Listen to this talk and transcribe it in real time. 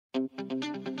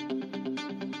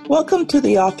Welcome to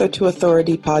the Author to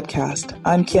Authority podcast.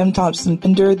 I'm Kim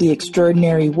Thompson-Pinder, the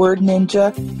extraordinary word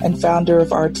ninja and founder of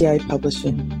RTI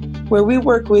Publishing, where we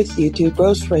work with you to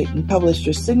ghostwrite and publish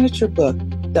your signature book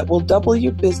that will double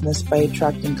your business by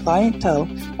attracting clientele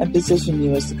and position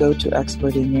you as the go-to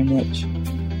expert in your niche.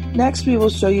 Next, we will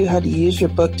show you how to use your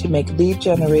book to make lead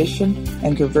generation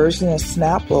and conversion a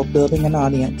snap while building an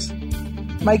audience.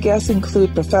 My guests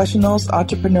include professionals,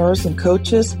 entrepreneurs, and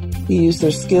coaches who use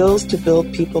their skills to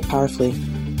build people powerfully.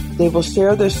 They will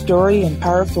share their story and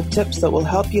powerful tips that will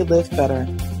help you live better.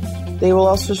 They will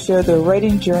also share their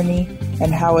writing journey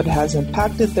and how it has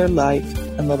impacted their life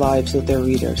and the lives of their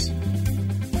readers.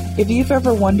 If you've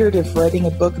ever wondered if writing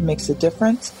a book makes a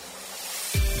difference,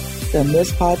 then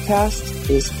this podcast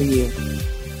is for you.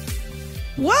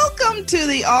 Welcome to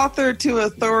the Author to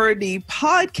Authority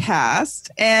podcast.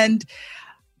 And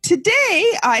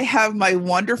today I have my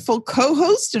wonderful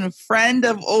co-host and friend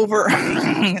of over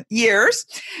years,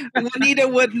 Juanita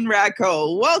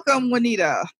Wooden-Racco. Welcome,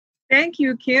 Juanita. Thank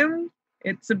you, Kim.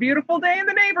 It's a beautiful day in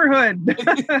the neighborhood.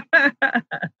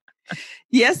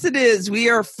 Yes, it is. We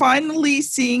are finally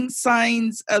seeing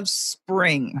signs of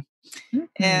spring. Mm-hmm.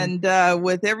 And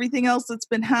with everything else that's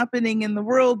been happening in the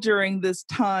world during this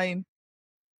time,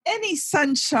 any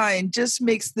sunshine just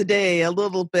makes the day a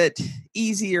little bit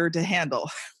easier to handle.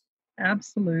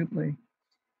 Absolutely.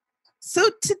 So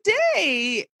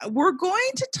today we're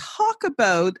going to talk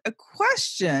about a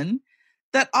question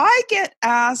that I get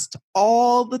asked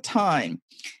all the time.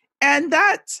 And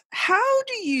that's, how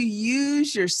do you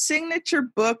use your signature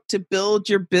book to build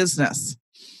your business?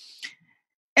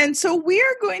 And so we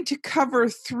are going to cover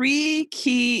three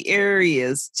key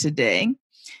areas today.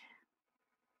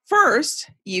 First,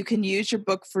 you can use your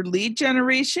book for lead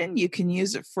generation. You can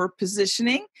use it for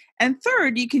positioning. And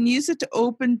third, you can use it to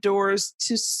open doors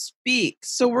to speak.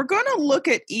 So we're going to look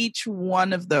at each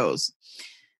one of those.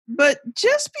 But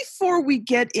just before we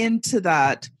get into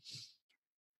that,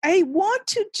 I want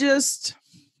to just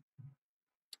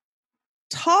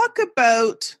talk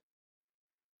about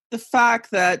the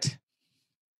fact that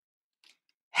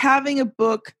having a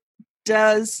book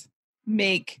does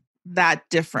make that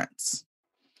difference.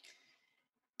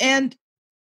 And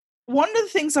one of the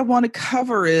things I want to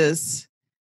cover is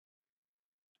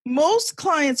most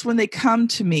clients, when they come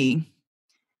to me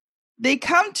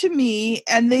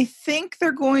and they think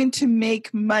they're going to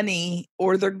make money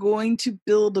or they're going to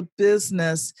build a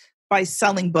business by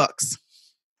selling books.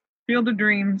 Field of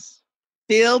Dreams.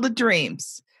 Field of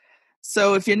Dreams.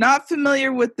 So if you're not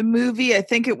familiar with the movie, I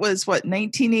think it was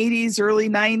 1980s, early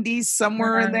 90s,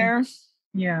 somewhere in there.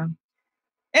 Yeah.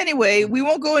 Anyway, we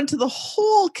won't go into the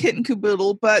whole kit and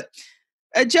caboodle, but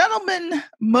a gentleman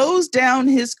mows down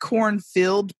his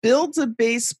cornfield, builds a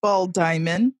baseball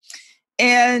diamond,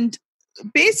 and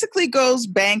basically goes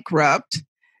bankrupt.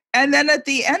 And then at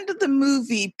the end of the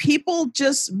movie, people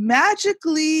just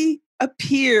magically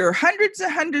appear. Hundreds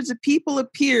and hundreds of people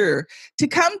appear to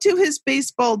come to his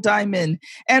baseball diamond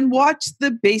and watch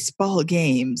the baseball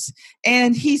games.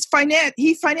 And he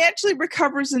financially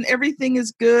recovers and everything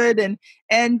is good.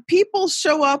 And people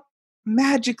show up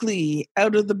magically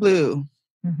out of the blue.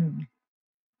 Mm-hmm.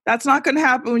 That's not going to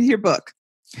happen with your book.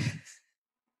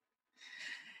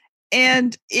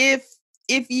 And if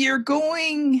you're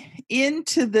going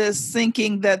into this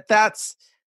thinking that that's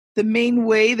the main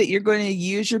way that you're going to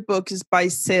use your book is by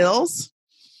sales,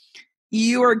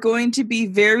 you are going to be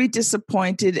very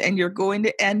disappointed and you're going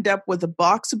to end up with a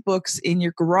box of books in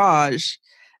your garage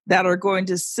that are going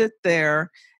to sit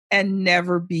there and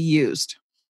never be used.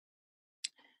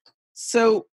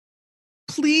 So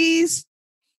please,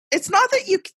 it's not that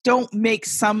you don't make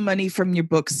some money from your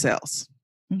book sales.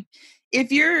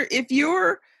 If you're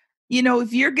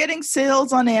getting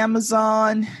sales on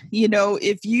Amazon,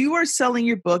 if you are selling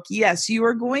your book, yes, you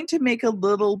are going to make a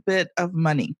little bit of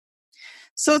money.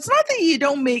 So it's not that you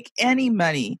don't make any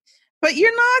money, but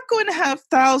you're not going to have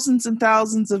thousands and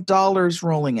thousands of dollars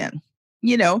rolling in.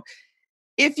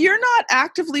 If you're not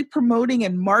actively promoting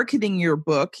and marketing your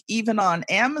book, even on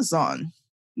Amazon,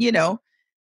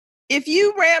 if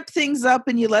you ramp things up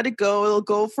and you let it go, it'll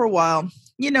go for a while.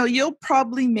 You'll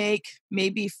probably make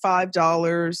maybe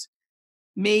 $5,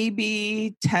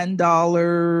 maybe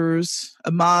 $10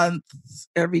 a month,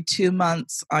 every 2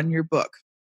 months on your book.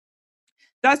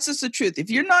 That's just the truth. If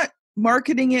you're not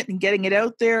marketing it and getting it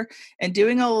out there and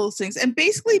doing all those things and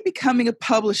basically becoming a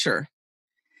publisher,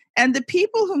 and the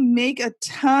people who make a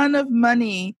ton of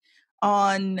money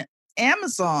on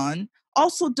Amazon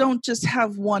also don't just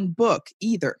have one book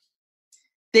either.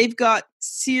 They've got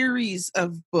series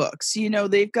of books.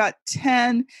 They've got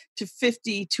 10 to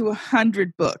 50 to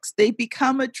 100 books. They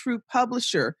become a true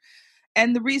publisher.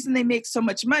 And the reason they make so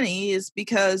much money is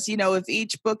because, if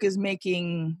each book is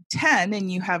making 10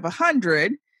 and you have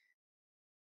 100.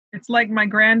 It's like my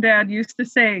granddad used to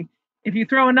say, if you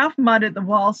throw enough mud at the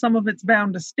wall, some of it's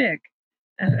bound to stick.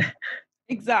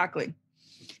 Exactly.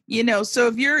 So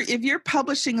if you're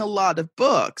publishing a lot of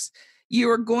books, you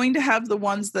are going to have the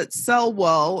ones that sell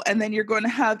well, and then you're going to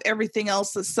have everything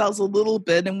else that sells a little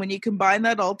bit. And when you combine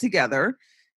that all together,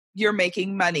 you're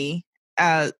making money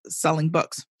selling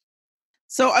books.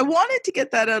 So I wanted to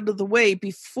get that out of the way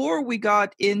before we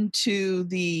got into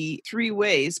the 3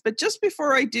 ways. But just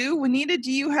before I do, Juanita,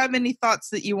 do you have any thoughts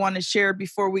that you want to share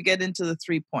before we get into the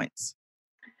 3 points?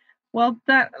 Well,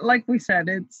 that, like we said,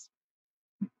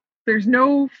 there's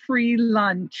no free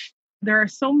lunch. There are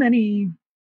so many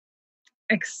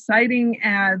exciting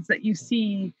ads that you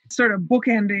see, sort of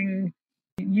bookending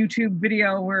YouTube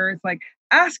video where it's like,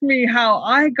 ask me how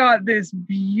I got this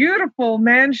beautiful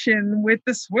mansion with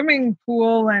the swimming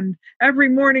pool, and every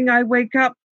morning I wake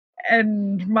up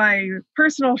and my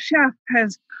personal chef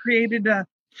has created a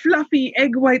fluffy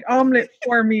egg white omelet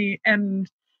for me,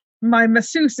 and my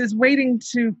masseuse is waiting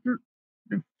to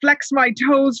flex my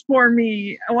toes for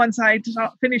me once I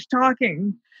finish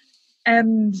talking.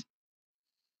 And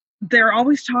they're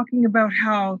always talking about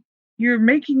how you're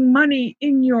making money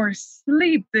in your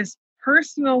sleep, this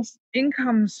personal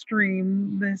income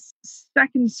stream, this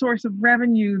second source of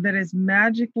revenue that is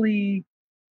magically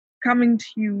coming to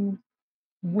you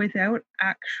without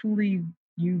actually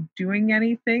you doing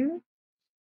anything.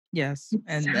 Yes,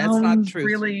 and that's not true.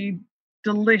 Really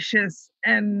delicious,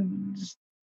 and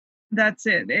that's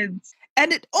it.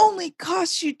 And it only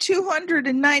costs you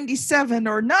 $297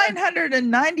 or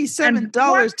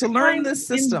 $997 to learn this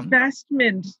system.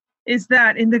 Investment is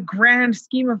that in the grand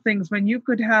scheme of things, when you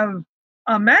could have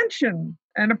a mansion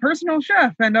and a personal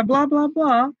chef and a blah, blah,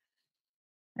 blah.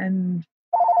 And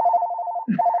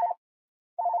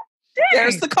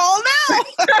there's the call now.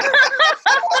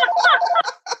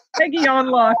 Peggy on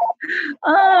lock.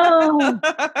 Oh.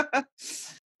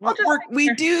 We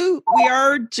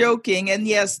are joking, and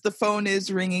yes, the phone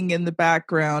is ringing in the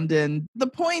background. And the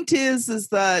point is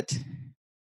that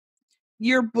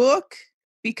your book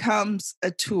becomes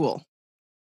a tool.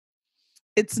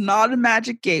 It's not a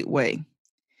magic gateway.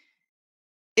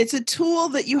 It's a tool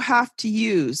that you have to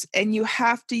use, and you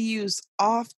have to use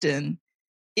often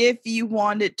if you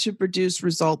want it to produce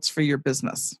results for your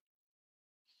business.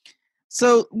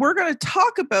 So we're going to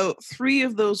talk about 3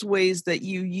 of those ways that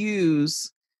you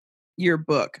use your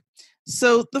book.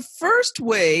 So the first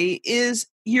way is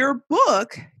your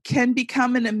book can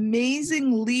become an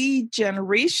amazing lead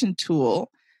generation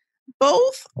tool,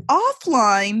 both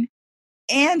offline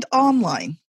and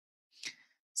online.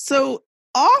 So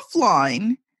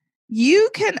offline, you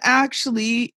can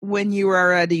actually, when you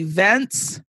are at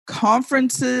events,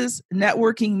 conferences,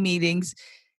 networking meetings,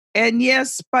 and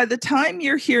yes, by the time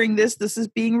you're hearing this is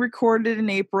being recorded in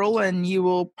April, and you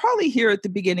will probably hear at the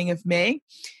beginning of May.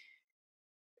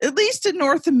 At least in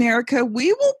North America,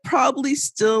 we will probably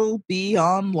still be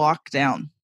on lockdown.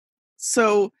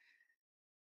 So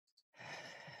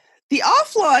the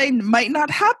offline might not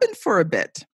happen for a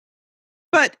bit,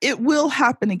 but it will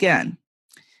happen again.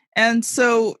 And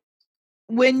so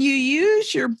when you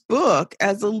use your book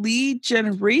as a lead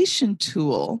generation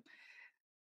tool,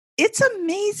 it's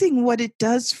amazing what it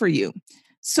does for you.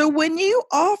 So when you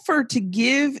offer to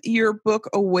give your book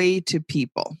away to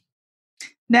people,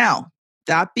 now,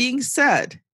 that being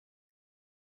said,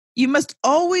 you must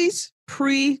always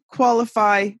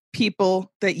pre-qualify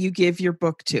people that you give your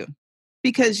book to,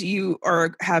 because you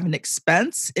have an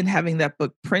expense in having that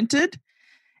book printed.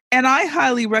 And I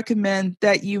highly recommend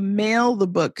that you mail the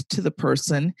book to the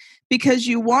person, because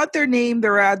you want their name,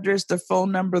 their address, their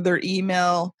phone number, their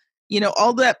email,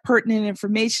 all that pertinent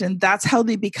information. That's how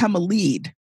they become a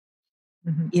lead.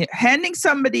 Mm-hmm. Handing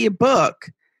somebody a book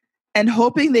and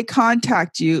hoping they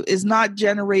contact you is not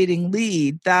generating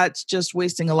lead. That's just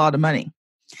wasting a lot of money.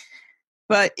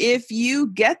 But if you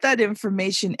get that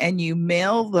information and you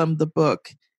mail them the book,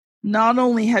 not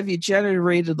only have you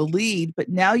generated a lead, but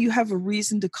now you have a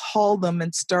reason to call them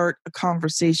and start a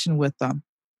conversation with them.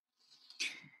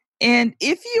 And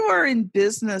if you are in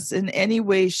business in any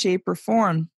way, shape, or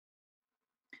form,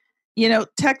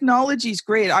 technology is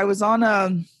great. I was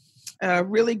on a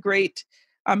really great,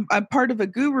 I'm part of a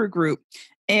guru group,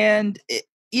 and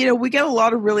we get a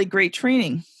lot of really great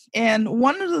training. And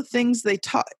one of the things they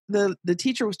taught, the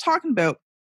teacher was talking about,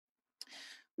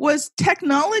 was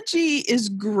technology is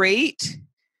great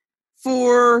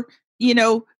for,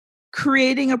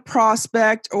 creating a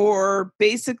prospect or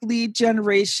basic lead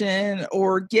generation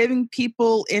or getting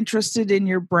people interested in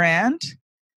your brand.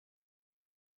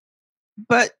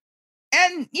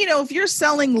 If you're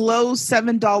selling low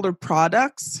 $7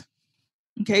 products,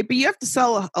 okay, but you have to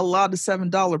sell a lot of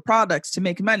 $7 products to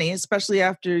make money, especially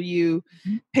after you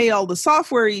pay all the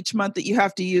software each month that you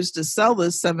have to use to sell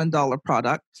this $7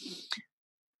 product.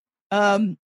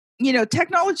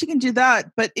 Technology can do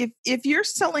that. But if you're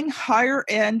selling higher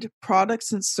end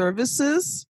products and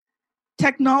services,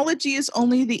 technology is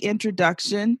only the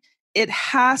introduction. It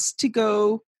has to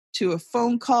go to a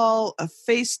phone call, a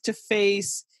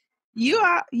face-to-face.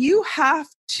 You have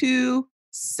to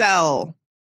sell.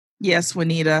 Yes,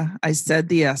 Juanita, I said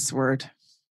the S word.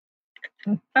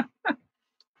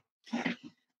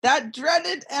 That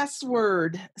dreaded S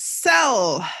word,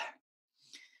 sell.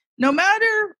 No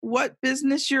matter what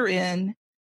business you're in,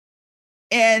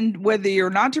 and whether you're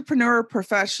an entrepreneur, a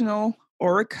professional,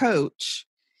 or a coach,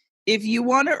 if you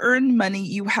want to earn money,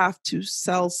 you have to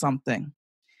sell something.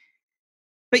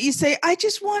 But you say, I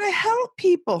just want to help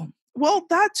people. Well,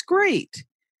 that's great.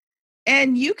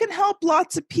 And you can help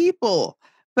lots of people.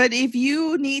 But if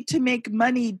you need to make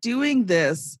money doing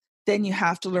this, then you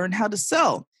have to learn how to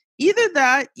sell. Either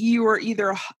that, you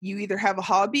either have a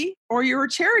hobby or you're a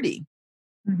charity,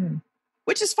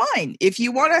 which is fine. If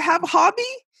you want to have a hobby,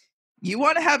 you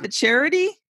want to have a charity,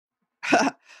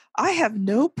 I have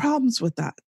no problems with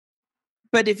that.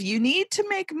 But if you need to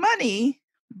make money,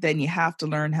 then you have to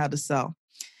learn how to sell.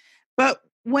 But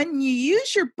when you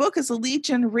use your book as a lead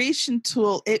generation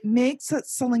tool, it makes that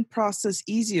selling process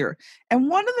easier. And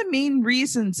one of the main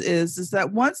reasons is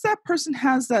that once that person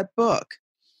has that book,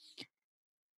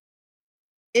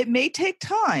 it may take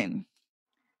time.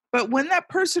 But when that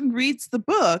person reads the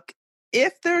book,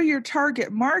 if they're your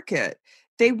target market,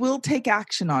 they will take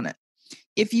action on it.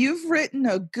 If you've written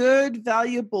a good,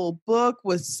 valuable book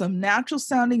with some natural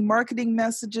sounding marketing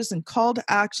messages and call to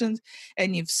actions,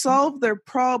 and you've solved their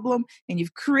problem and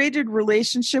you've created a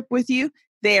relationship with you,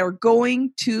 they are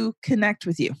going to connect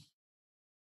with you.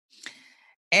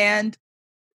 And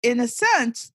in a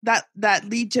sense, that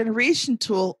lead generation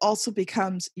tool also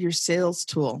becomes your sales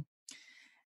tool.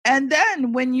 And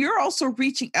then when you're also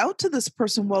reaching out to this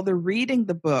person while they're reading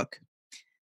the book,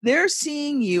 they're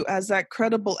seeing you as that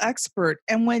credible expert.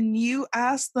 And when you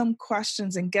ask them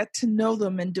questions and get to know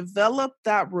them and develop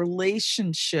that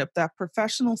relationship, that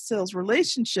professional sales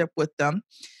relationship with them,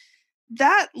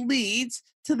 that leads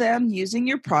to them using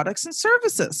your products and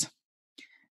services.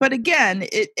 But again,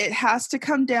 it has to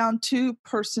come down to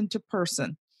person.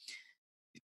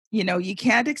 You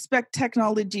can't expect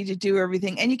technology to do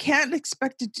everything, and you can't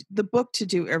expect the book to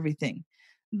do everything.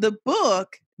 The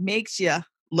book makes you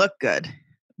look good,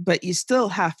 but you still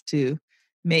have to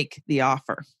make the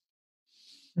offer.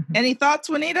 Any thoughts,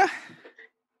 Juanita?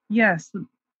 Yes.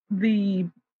 The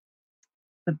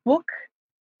book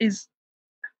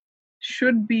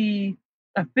should be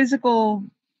a physical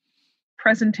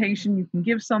presentation you can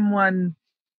give someone,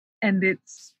 and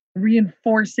it's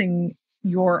reinforcing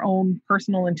your own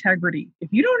personal integrity.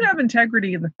 If you don't have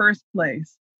integrity in the first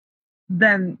place,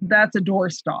 then that's a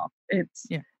doorstop.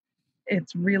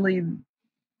 It's really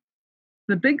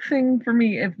the big thing for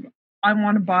me. If I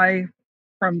want to buy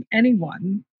from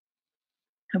anyone,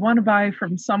 I want to buy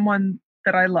from someone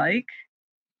that I like.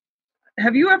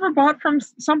 Have you ever bought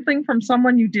something from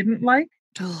someone you didn't like?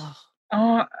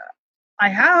 I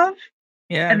have.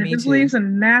 Yeah, and it just leaves a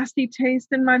nasty taste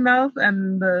in my mouth.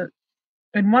 And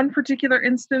in one particular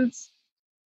instance,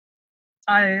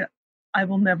 I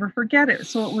will never forget it.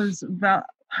 So it was the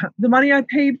money I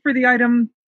paid for the item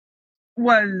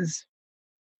was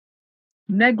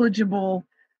negligible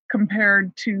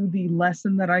compared to the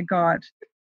lesson that I got,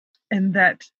 and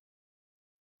that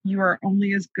you are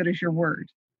only as good as your word.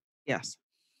 Yes.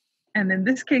 And in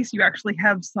this case, you actually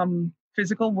have some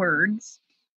physical words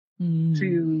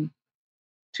to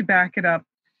back it up.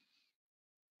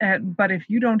 But if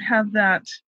you don't have that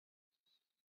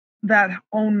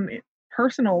own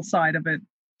personal side of it,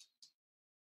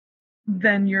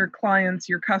 then your clients,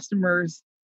 your customers,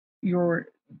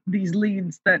 these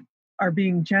leads that are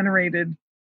being generated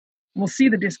will see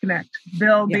the disconnect.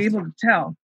 They'll be able to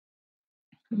tell.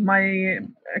 My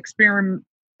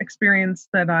experience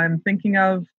that I'm thinking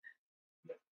of,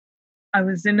 I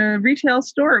was in a retail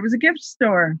store. It was a gift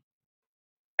store.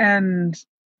 And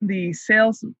the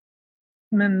salesman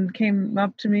came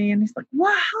up to me and he's like,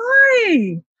 "Well,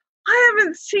 hi, I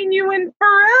haven't seen you in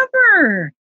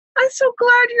forever. I'm so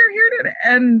glad you're here today."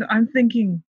 And I'm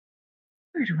thinking,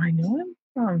 where do I know him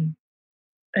from?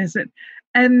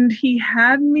 And he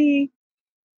had me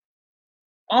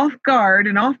off guard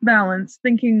and off balance,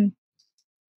 thinking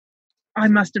I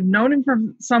must have known him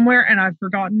from somewhere and I've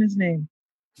forgotten his name.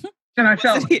 And I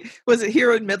felt... Was it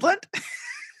here in Midland?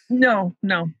 No.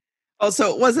 Oh,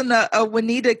 so it wasn't a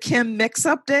Juanita Kim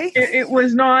mix-up day? It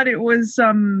was not. It was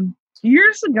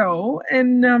years ago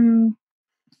in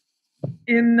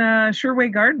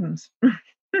Sherway Gardens.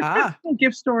 A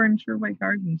gift store in Sherway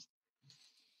Gardens.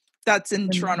 That's in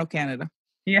Toronto, Canada.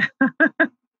 Yeah.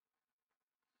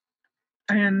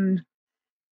 And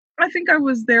I think I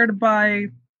was there to buy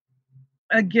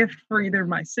a gift for either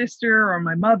my sister or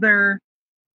my mother.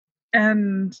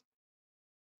 And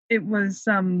it was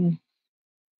the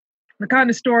kind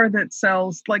of store that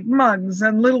sells like mugs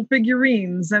and little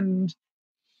figurines and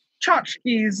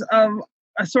tchotchkes of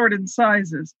assorted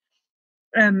sizes.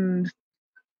 And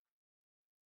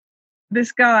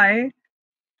this guy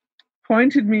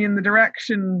pointed me in the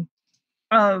direction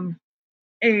of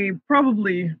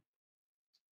probably,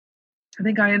 I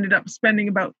think I ended up spending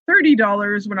about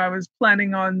 $30 when I was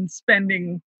planning on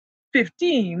spending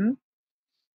 $15,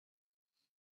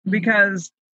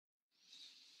 because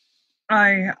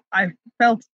I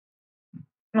felt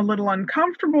a little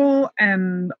uncomfortable,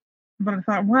 but I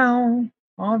thought, well,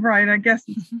 all right, I guess.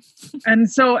 And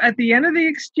so at the end of the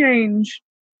exchange,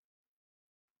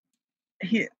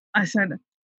 I said,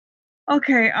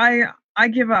 okay, I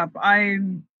give up. I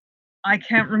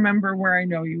can't remember where I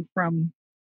know you from.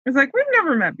 It's like, we've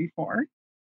never met before.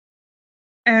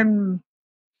 And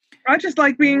I just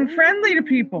like being friendly to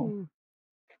people.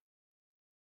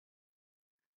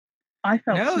 I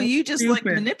felt no, you just stupid.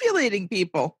 like manipulating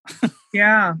people.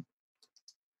 Yeah.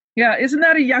 Isn't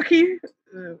that a yucky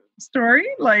story?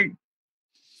 Like,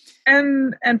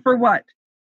 and for what?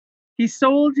 He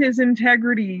sold his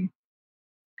integrity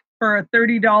for a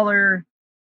 $30.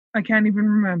 I can't even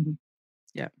remember.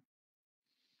 Yeah.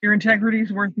 Your integrity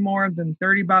is worth more than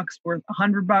 $30, worth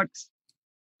 $100,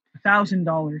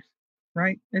 $1,000,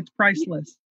 right? It's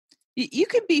priceless. You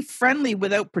can be friendly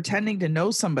without pretending to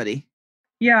know somebody.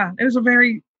 Yeah, it was a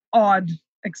very odd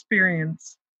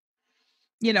experience.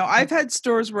 I've had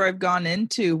stores where I've gone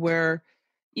into where,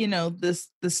 the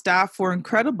staff were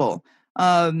incredible.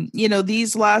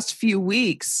 These last few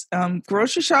weeks,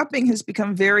 grocery shopping has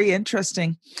become very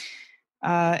interesting.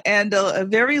 And a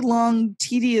very long,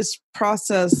 tedious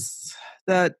process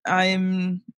that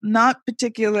I'm not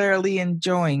particularly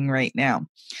enjoying right now.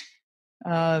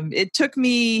 It took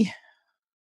me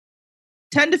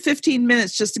 10 to 15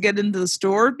 minutes just to get into the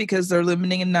store because they're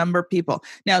limiting a number of people.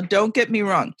 Now, don't get me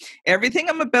wrong. Everything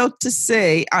I'm about to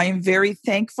say, I am very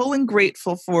thankful and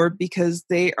grateful for, because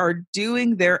they are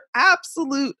doing their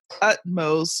absolute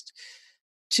utmost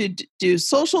to do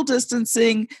social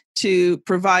distancing, to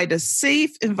provide a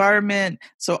safe environment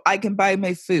so I can buy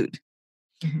my food.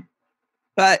 Mm-hmm.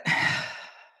 But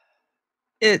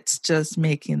it's just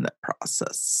making the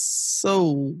process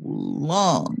so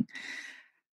long.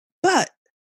 But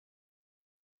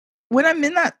when I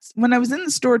was in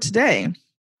the store today,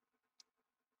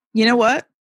 you know what?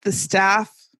 The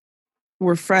staff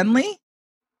were friendly.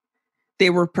 They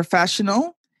were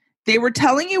professional. They were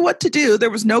telling you what to do. There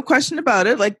was no question about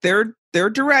it. Like, they're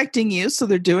directing you, so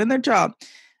they're doing their job.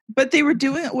 But they were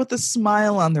doing it with a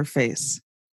smile on their face.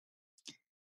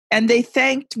 And they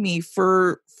thanked me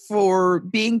for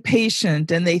being patient,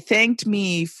 and they thanked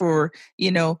me for,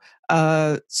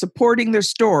 supporting their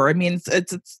store. I mean,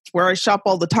 it's where I shop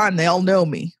all the time. They all know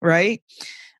me, right?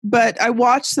 But I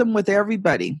watched them with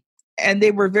everybody, and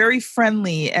they were very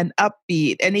friendly and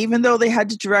upbeat. And even though they had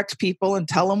to direct people and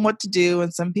tell them what to do,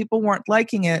 and some people weren't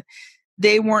liking it,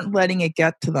 they weren't letting it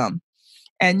get to them.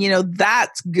 And,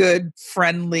 that's good,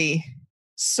 friendly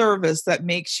service that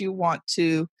makes you want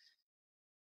to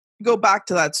go back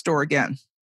to that store again.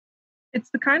 It's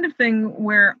the kind of thing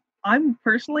where I'm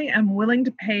personally am willing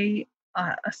to pay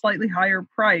a slightly higher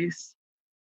price.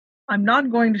 I'm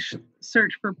not going to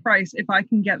search for price if I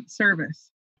can get service.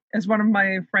 As one of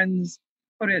my friends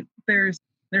put it, there's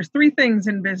three things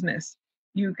in business.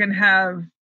 You can have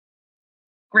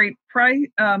great price,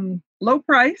 low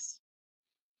price,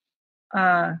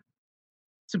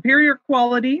 superior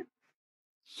quality,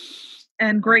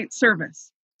 and great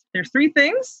service. There's three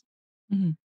things,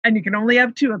 mm-hmm. and you can only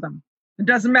have two of them. It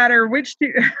doesn't matter which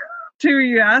two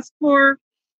you ask for,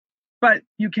 but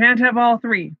you can't have all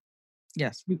three.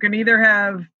 Yes. You can either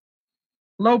have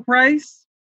low price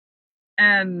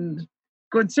and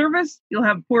good service, you'll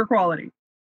have poor quality.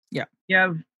 Yeah. You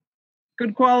have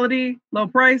good quality, low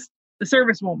price, the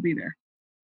service won't be there.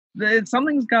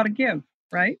 Something's got to give,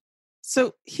 right?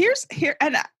 So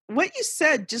and what you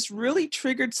said just really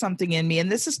triggered something in me,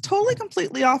 and this is totally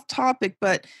completely off topic,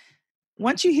 but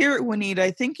once you hear it, Juanita,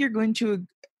 I think you're going to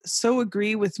so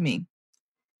agree with me.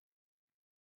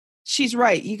 She's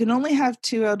right. You can only have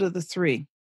 2 out of the 3.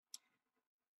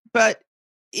 But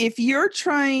if you're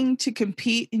trying to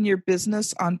compete in your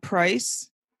business on price,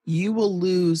 you will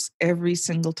lose every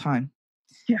single time.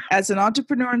 Yeah. As an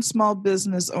entrepreneur and small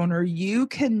business owner, you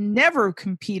can never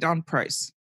compete on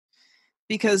price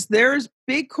because there's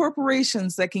big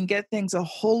corporations that can get things a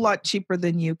whole lot cheaper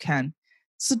than you can.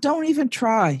 So don't even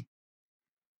try.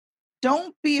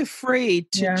 Don't be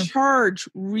afraid to charge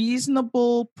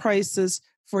reasonable prices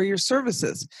for your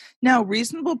services. Now,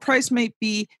 reasonable price might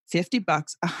be $50,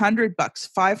 $100,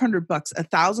 $500,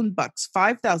 $1,000,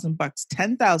 $5,000,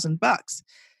 $10,000.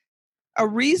 A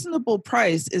reasonable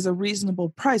price is a reasonable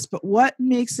price, but what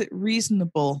makes it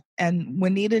reasonable, and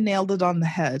Juanita nailed it on the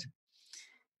head,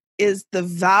 is the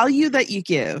value that you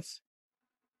give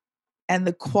and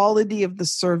the quality of the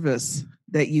service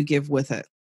that you give with it.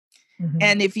 Mm-hmm.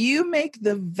 And if you make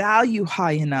the value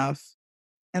high enough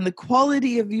and the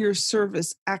quality of your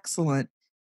service excellent,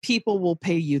 people will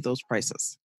pay you those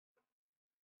prices.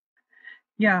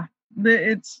 Yeah,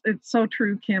 it's so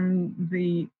true, Kim.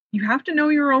 You have to know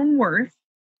your own worth.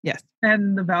 Yes.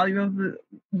 And the value of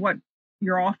what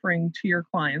you're offering to your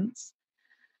clients.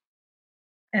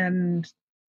 And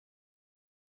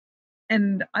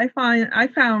I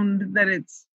found that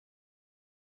it's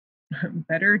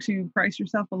better to price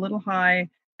yourself a little high,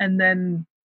 and then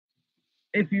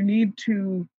if you need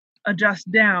to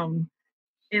adjust down,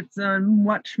 it's a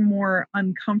much more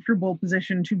uncomfortable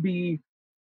position to be,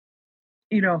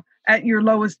 at your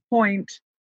lowest point,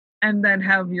 and then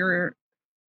have your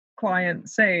client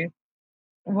say,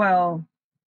 well,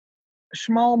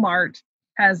 Schmalmart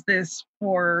has this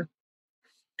for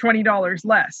 $20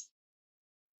 less.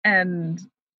 And,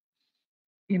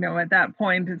 at that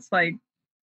point, it's like,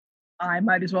 I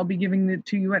might as well be giving it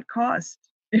to you at cost,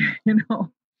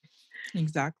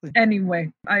 Exactly.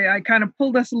 Anyway, I kind of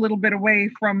pulled us a little bit away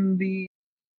from the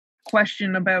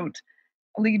question about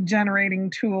lead generating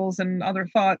tools and other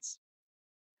thoughts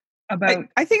about.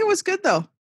 I think it was good though.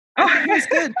 I think it was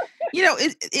good.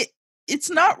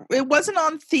 It wasn't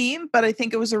on theme, but I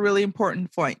think it was a really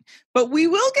important point. But we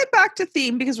will get back to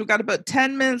theme because we've got about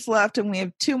 10 minutes left and we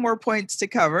have 2 more points to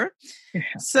cover. Yeah.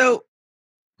 So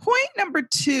point number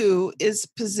 2 is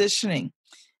positioning.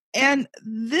 And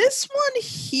this one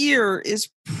here is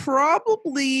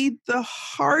probably the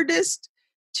hardest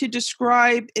to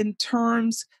describe in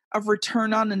terms of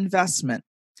return on investment.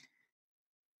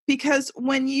 Because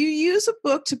when you use a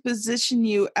book to position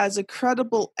you as a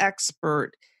credible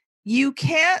expert, you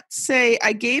can't say,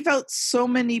 I gave out so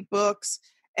many books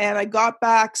and I got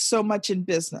back so much in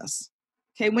business.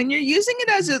 Okay, when you're using it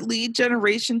as a lead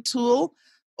generation tool,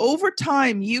 over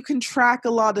time, you can track a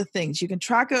lot of things. You can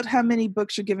track out how many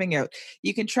books you're giving out.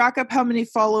 You can track up how many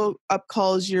follow-up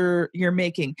calls you're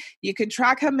making. You can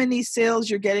track how many sales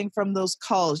you're getting from those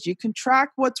calls. You can track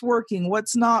what's working,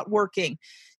 what's not working.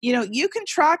 You can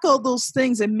track all those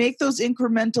things and make those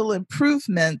incremental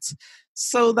improvements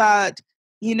so that,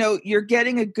 you're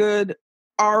getting a good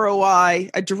ROI,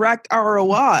 a direct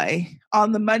ROI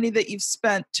on the money that you've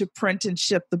spent to print and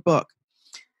ship the book.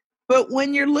 But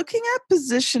when you're looking at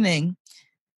positioning,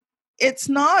 it's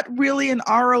not really an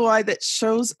ROI that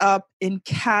shows up in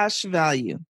cash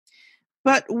value.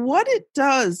 But what it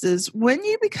does is when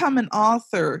you become an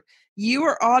author, you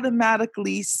are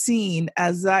automatically seen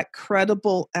as that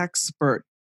credible expert.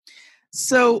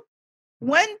 So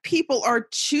when people are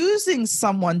choosing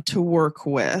someone to work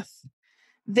with,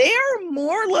 they are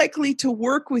more likely to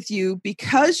work with you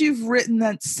because you've written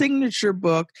that signature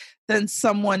book than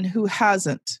someone who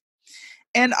hasn't.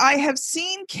 And I have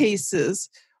seen cases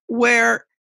where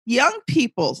young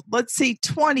people, let's say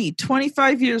 20,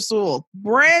 25 years old,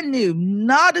 brand new,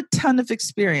 not a ton of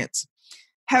experience,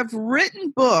 have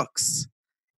written books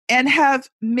and have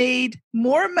made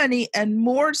more money and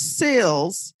more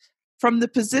sales from the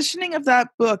positioning of that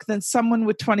book than someone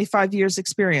with 25 years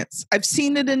experience. I've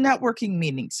seen it in networking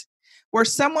meetings where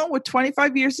someone with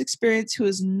 25 years experience who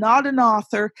is not an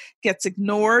author gets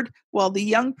ignored while the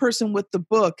young person with the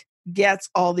book gets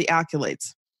all the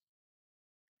accolades.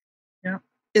 Yeah.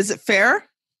 Is it fair?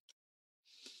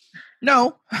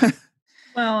 No.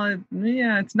 Well,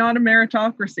 yeah, it's not a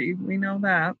meritocracy. We know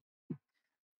that.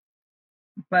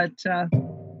 But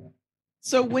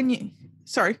so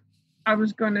sorry. I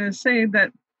was going to say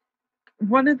that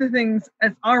one of the things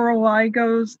as ROI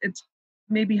goes, it's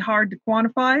maybe hard to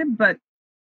quantify, but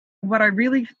what I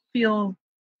really feel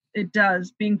it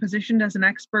does, being positioned as an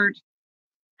expert,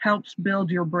 helps build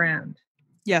your brand.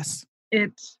 Yes.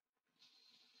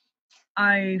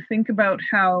 I think about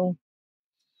how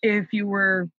if you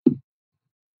were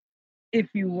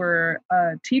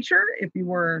a teacher, if you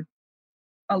were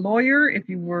a lawyer, if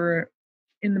you were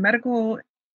in the medical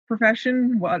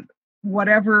profession,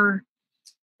 whatever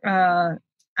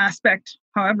aspect,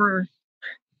 however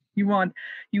you want,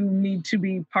 you need to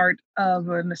be part of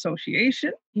an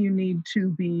association. You need to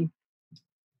be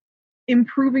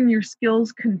improving your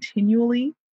skills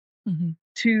continually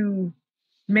to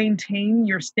maintain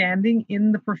your standing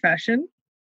in the profession.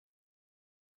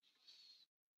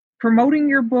 Promoting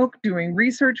your book, doing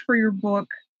research for your book,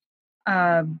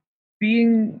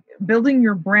 building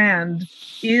your brand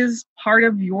is part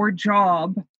of your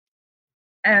job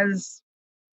as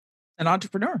an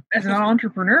entrepreneur.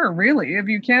 Really. If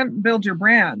you can't build your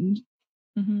brand,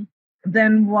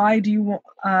 then why do you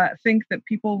think that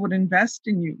people would invest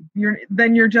in you?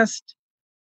 You're just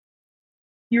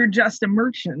a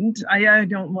merchant. I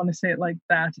don't want to say it like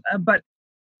that, but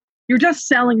you're just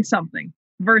selling something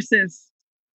versus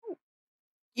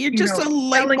you're just a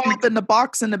light bulb in a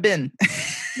box in a bin.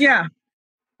 Yeah.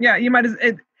 You might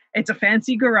it's a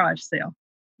fancy garage sale.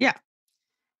 Yeah.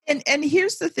 And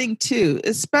here's the thing too,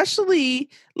 especially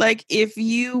like if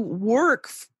you work,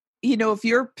 if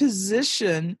your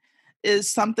position is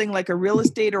something like a real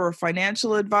estate or a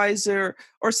financial advisor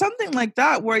or something like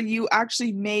that, where you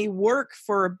actually may work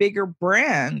for a bigger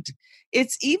brand,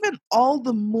 it's even all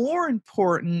the more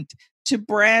important to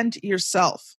brand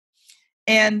yourself.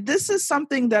 And this is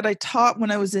something that I taught when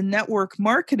I was in network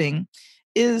marketing,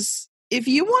 is if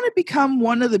you want to become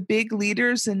one of the big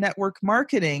leaders in network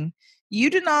marketing,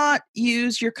 you do not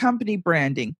use your company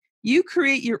branding. You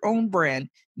create your own brand.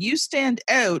 You stand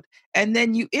out, and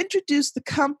then you introduce the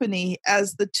company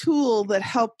as the tool that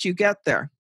helped you get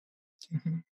there.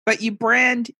 But you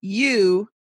brand you.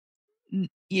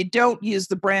 You don't use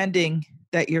the branding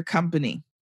that your company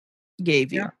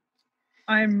gave you. Yeah.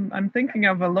 I'm thinking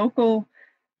of a local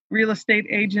real estate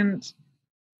agent.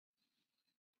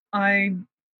 I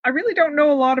really don't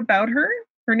know a lot about her.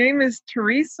 Her name is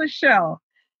Teresa Shell.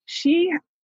 She,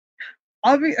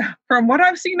 from what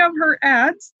I've seen of her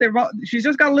ads, she's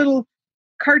just got a little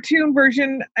cartoon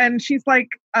version, and she's like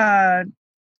a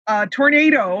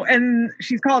tornado, and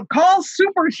she's called Call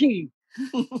Super T.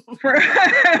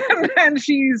 And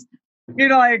she's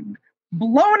like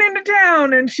blown into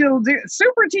town, and she'll do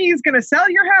Super T is going to sell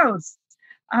your house.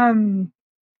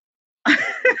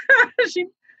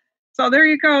 So there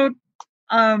you go.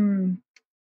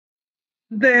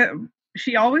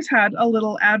 She always had a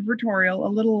little advertorial, a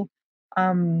little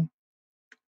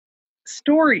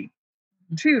story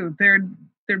too. There'd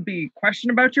be question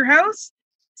about your house.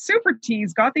 Super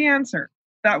T's got the answer.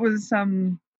 That was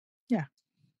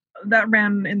that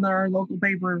ran in our local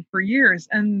paper for years,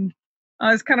 and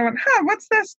I was kind of went, what's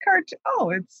this cartoon?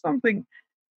 Oh, it's something.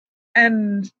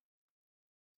 And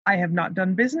I have not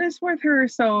done business with her,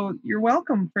 so you're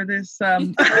welcome for this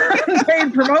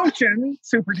paid promotion,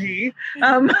 Super T.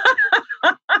 I'm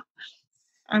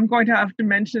going to have to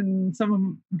mention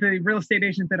some of the real estate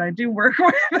agents that I do work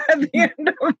with at the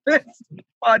end of this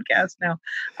podcast now.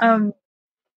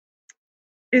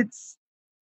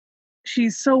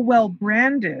 She's so well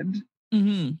branded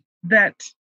that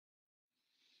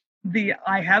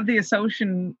I have the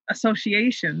association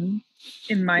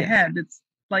in my head. It's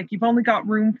like you've only got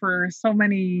room for so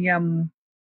many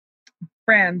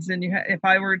brands, and if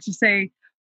I were to say,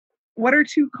 what are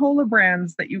 2 cola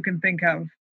brands that you can think of?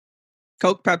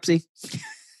 Coke, Pepsi.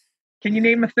 Can you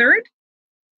name a third?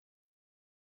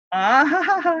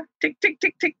 Tick, tick,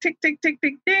 tick, tick, tick, tick, tick,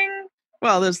 tick, ding.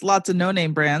 Well, there's lots of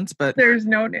no-name brands, but there's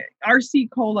no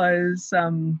RC Cola is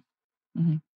a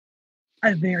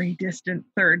very distant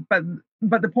third,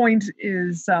 but the point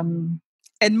is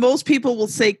and most people will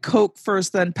say Coke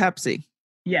first, then Pepsi.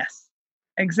 Yes,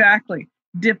 exactly.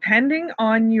 Depending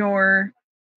on your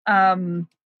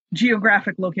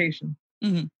geographic location.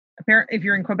 If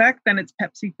you're in Quebec, then it's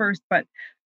Pepsi first. But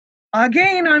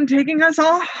again, I'm taking us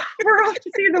all. We're off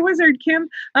to see the wizard, Kim.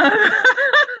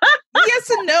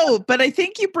 Yes and no, but I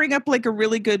think you bring up like a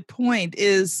really good point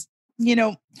is,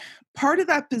 part of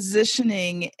that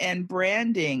positioning and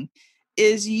branding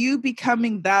is you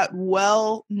becoming that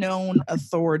well-known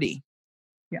authority.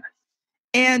 Yeah.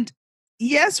 And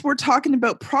yes, we're talking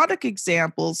about product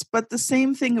examples, but the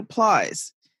same thing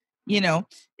applies.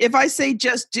 If I say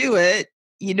just do it,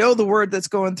 the word that's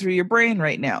going through your brain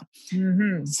right now.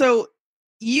 So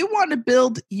you want to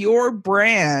build your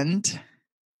brand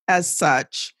as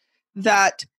such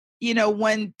that,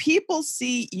 when people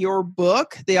see your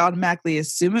book, they automatically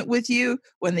assume it with you.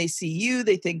 When they see you,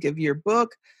 they think of your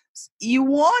book. you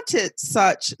want it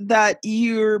such that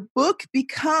your book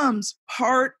becomes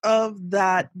part of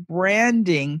that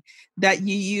branding that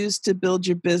you use to build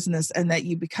your business and that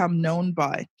you become known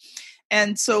by.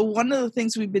 And so one of the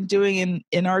things we've been doing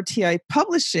in RTI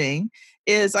Publishing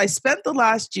is I spent the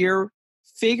last year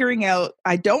figuring out,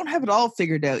 I don't have it all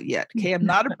figured out yet. Okay. I'm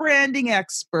not a branding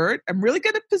expert. I'm really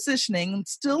good at positioning. I'm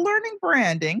still learning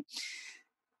branding.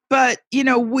 But,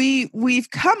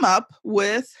 we've come up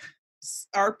with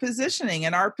our positioning,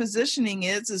 and our positioning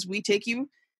is we take you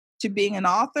to being an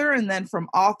author and then from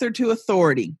author to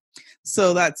authority.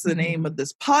 So that's the name of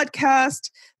this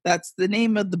podcast. That's the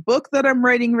name of the book that I'm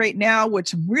writing right now,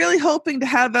 which I'm really hoping to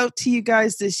have out to you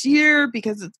guys this year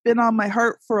because it's been on my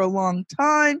heart for a long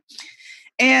time.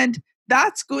 And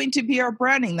that's going to be our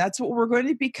branding. That's what we're going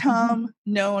to become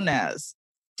known as,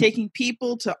 taking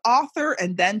people to author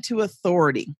and then to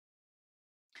authority.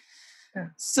 Yeah.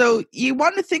 So you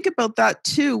want to think about that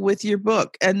too with your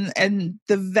book and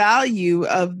the value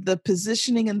of the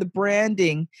positioning and the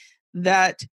branding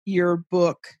that your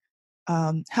book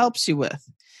helps you with.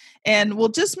 And we'll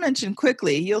just mention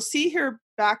quickly, you'll see here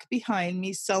back behind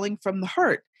me, Selling from the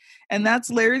Heart. And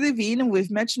that's Larry Levine, and we've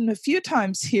mentioned a few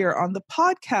times here on the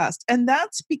podcast. And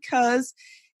that's because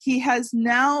he has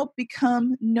now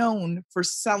become known for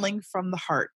selling from the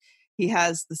heart. He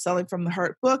has the Selling from the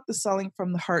Heart book, the Selling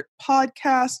from the Heart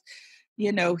podcast.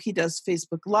 He does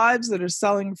Facebook Lives that are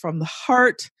selling from the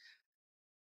heart.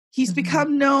 He's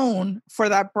become known for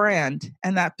that brand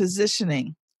and that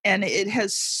positioning. And it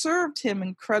has served him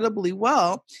incredibly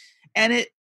well. And it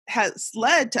has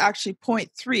led to actually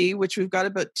point 3, which we've got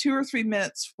about 2 or 3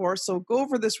 minutes for. So go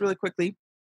over this really quickly.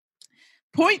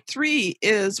 Point 3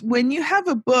 is when you have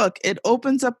a book, it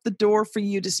opens up the door for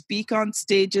you to speak on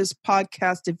stages,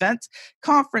 podcast events,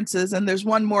 conferences, and there's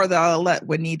one more that I'll let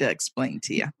Juanita explain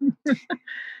to you.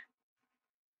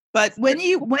 But when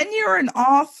you're an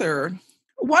author,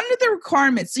 one of the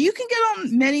requirements, so you can get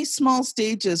on many small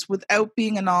stages without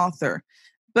being an author.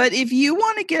 But if you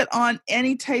want to get on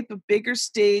any type of bigger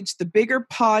stage, the bigger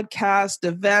podcast,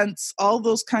 events, all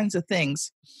those kinds of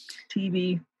things,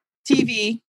 TV,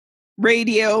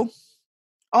 radio,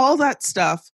 all that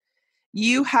stuff,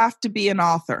 you have to be an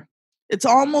author. It's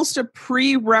almost a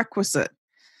prerequisite.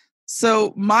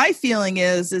 So my feeling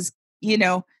is,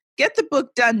 get the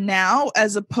book done now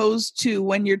as opposed to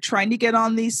when you're trying to get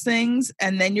on these things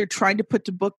and then you're trying to put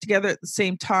the book together at the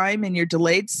same time and you're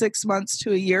delayed 6 months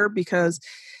to a year because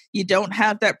you don't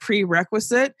have that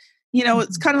prerequisite.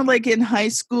 It's kind of like in high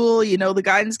school, the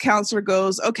guidance counselor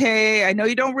goes, okay, I know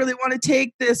you don't really want to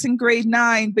take this in grade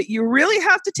 9, but you really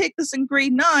have to take this in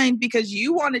grade 9 because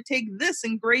you want to take this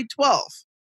in grade 12.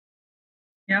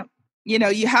 Yep.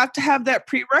 You have to have that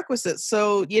prerequisite.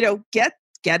 So, get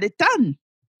it done.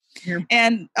 Yeah.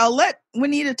 And I'll let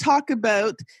Juanita talk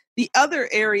about the other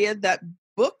area that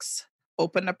books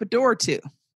open up a door to.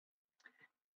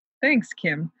 Thanks,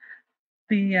 Kim.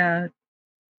 Your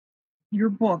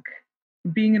book,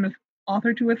 being an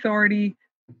author to authority,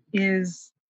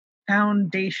 is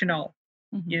foundational.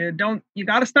 You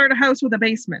got to start a house with a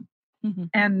basement.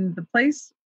 And the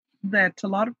place that a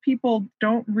lot of people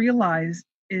don't realize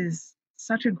is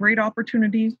such a great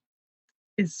opportunity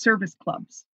is service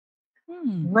clubs.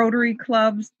 Rotary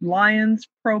clubs, Lions,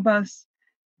 Probus,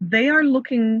 they are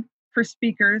looking for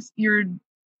speakers. Your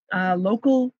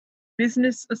local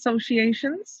business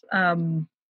associations,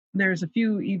 there's a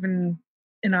few even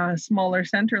in a smaller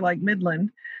center like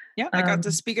Midland. Yeah, I got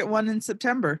to speak at one in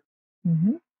September.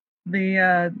 And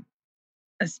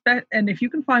if you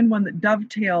can find one that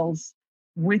dovetails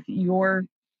with your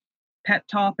pet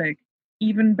topic,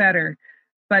 even better.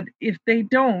 But if they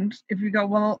don't, if you go,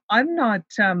 well, I'm not...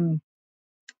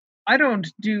 I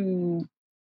don't do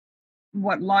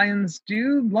what Lions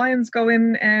do. Lions go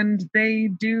in and they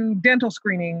do dental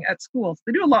screening at schools.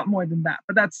 They do a lot more than that,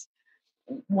 but that's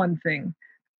one thing.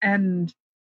 And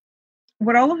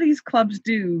what all of these clubs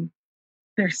do,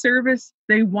 their service,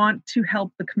 they want to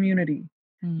help the community.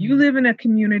 You live in a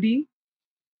community,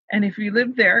 and if you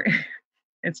live there,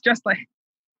 it's just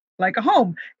like a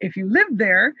home. If you live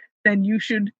there, then you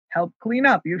should help clean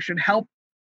up. You should help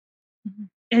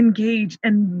engage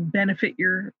and benefit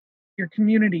your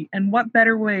community. And what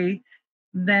better way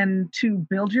than to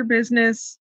build your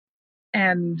business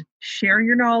and share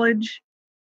your knowledge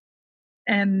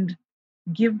and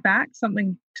give back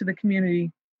something to the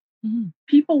community.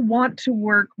 People want to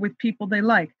work with people they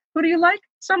like. Who do you like?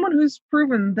 Someone who's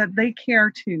proven that they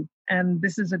care too. And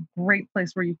this is a great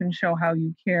place where you can show how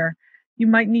you care. You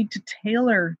might need to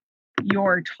tailor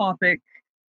your topic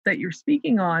that you're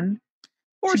speaking on.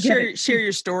 Or share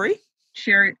your story.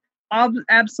 Share it.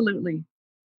 Absolutely.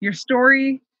 your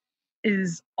story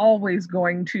is always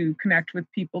going to connect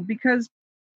with people because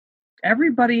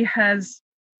everybody has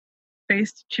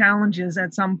faced challenges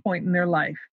at some point in their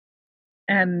life,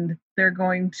 and they're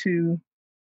going to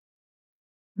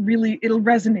it'll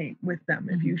resonate with them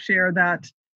if you share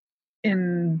that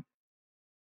if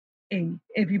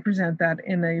you present that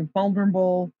in a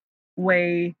vulnerable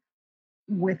way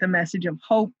with a message of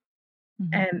hope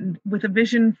and with a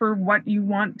vision for what you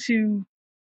want to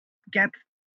get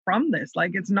from this.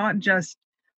 Like, it's not just,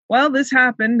 well, this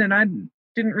happened and I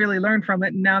didn't really learn from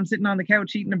it, and now I'm sitting on the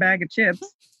couch eating a bag of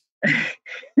chips.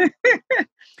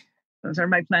 Those are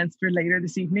my plans for later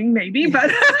this evening, maybe,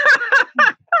 but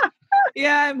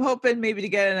yeah, I'm hoping maybe to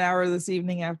get an hour this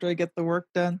evening after I get the work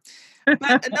done.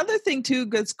 But another thing too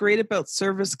that's great about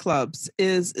service clubs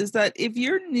is that if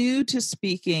you're new to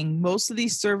speaking, most of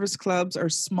these service clubs are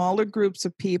smaller groups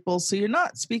of people. So you're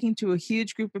not speaking to a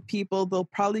huge group of people. There'll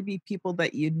probably be people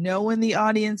that you know in the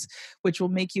audience, which will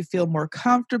make you feel more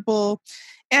comfortable.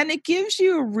 And it gives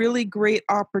you a really great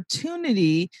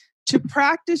opportunity to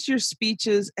practice your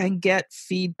speeches and get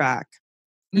feedback.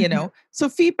 You know, so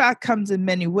feedback comes in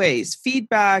many ways.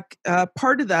 Feedback,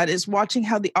 part of that is watching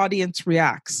how the audience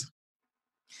reacts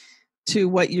to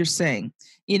what you're saying.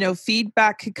 You know,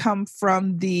 feedback could come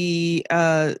from the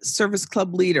service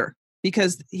club leader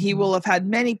because he will have had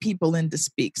many people in to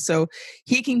speak. So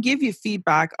he can give you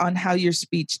feedback on how your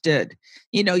speech did.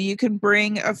 You know, you can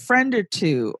bring a friend or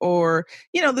two, or,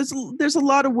 you know, there's a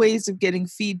lot of ways of getting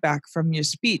feedback from your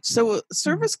speech. So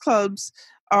service clubs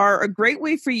are a great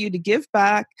way for you to give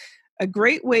back, a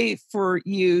great way for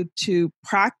you to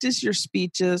practice your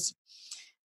speeches,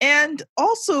 and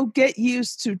also get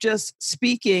used to just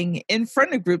speaking in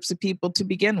front of groups of people to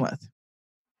begin with.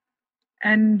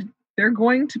 And they're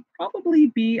going to probably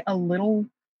be a little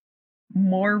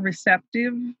more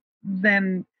receptive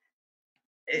than,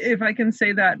 if I can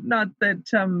say that, not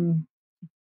that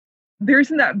there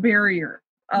isn't that barrier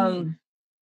of,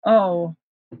 oh,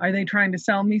 are they trying to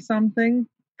sell me something?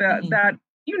 That,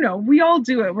 you know, we all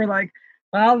do it. We're like,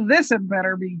 well, this had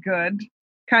better be good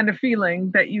kind of feeling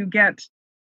that you get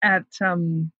at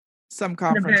some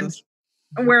conferences.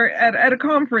 Where at a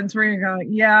conference where you're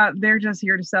going, yeah, they're just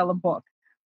here to sell a book.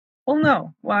 Well,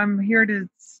 no, I'm here to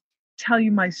tell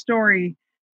you my story,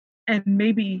 and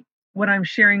maybe what I'm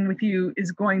sharing with you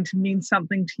is going to mean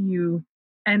something to you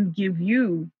and give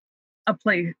you a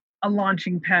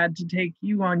launching pad to take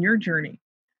you on your journey.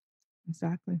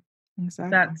 Exactly.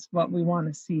 That's what we want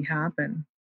to see happen.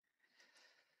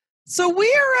 So we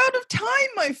are out of time,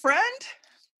 my friend.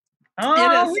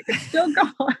 Oh, we can still go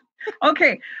on.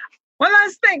 Okay. One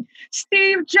last thing.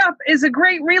 Steve Jupp is a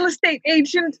great real estate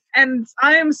agent, and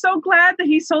I am so glad that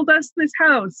he sold us this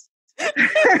house.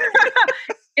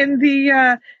 In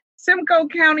the Simcoe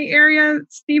County area,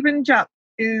 Stephen Jupp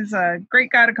is a great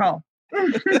guy to call.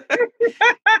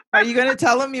 Are you going to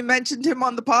tell him you mentioned him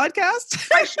on the podcast?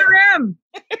 I sure am.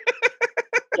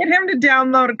 Get him to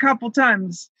download a couple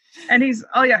times. And he's,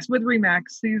 oh yes, with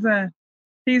Remax. He's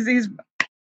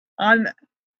on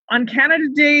Canada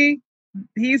Day.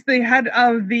 He's the head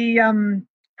of the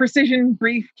precision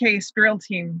briefcase drill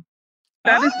team.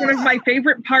 That is one of my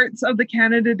favorite parts of the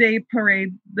Canada Day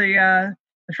parade. The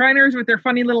Shriners with their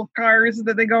funny little cars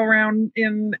that they go around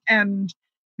in, and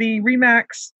the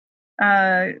Remax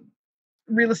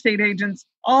real estate agents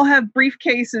all have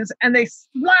briefcases, and they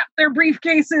slap their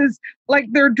briefcases like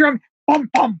they're drum, bum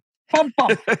bum bum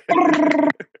bum bum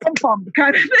bum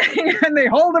kind of thing, and they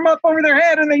hold them up over their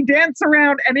head and they dance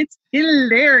around, and it's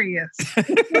hilarious.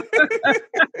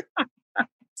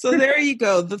 So there you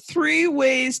go. The 3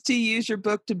 ways to use your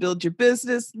book to build your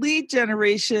business: lead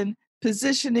generation,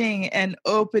 positioning, and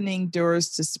opening doors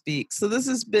to speak. So this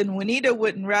has been Juanita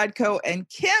Witten-Radko and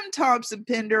Kim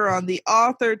Thompson-Pinder on the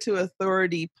Author to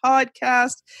Authority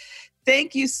podcast.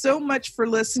 Thank you so much for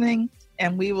listening,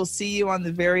 and we will see you on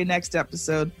the very next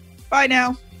episode. Bye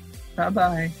now.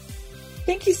 Bye-bye.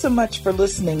 Thank you so much for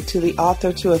listening to the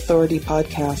Author to Authority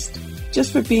podcast.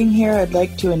 Just for being here, I'd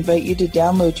like to invite you to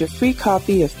download your free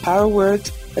copy of Power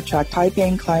Words, Attract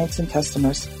High-Paying Clients and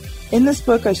Customers. In this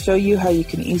book, I show you how you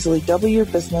can easily double your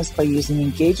business by using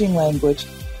engaging language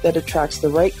that attracts the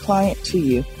right client to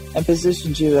you and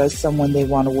positions you as someone they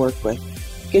want to work with.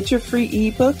 Get your free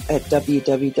ebook at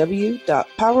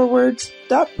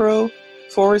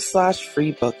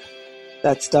www.powerwords.pro/freebook.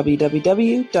 That's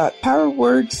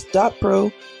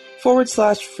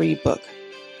www.powerwords.pro/freebook.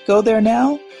 Go there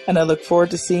now, and I look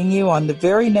forward to seeing you on the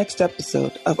very next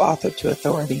episode of Author to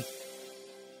Authority.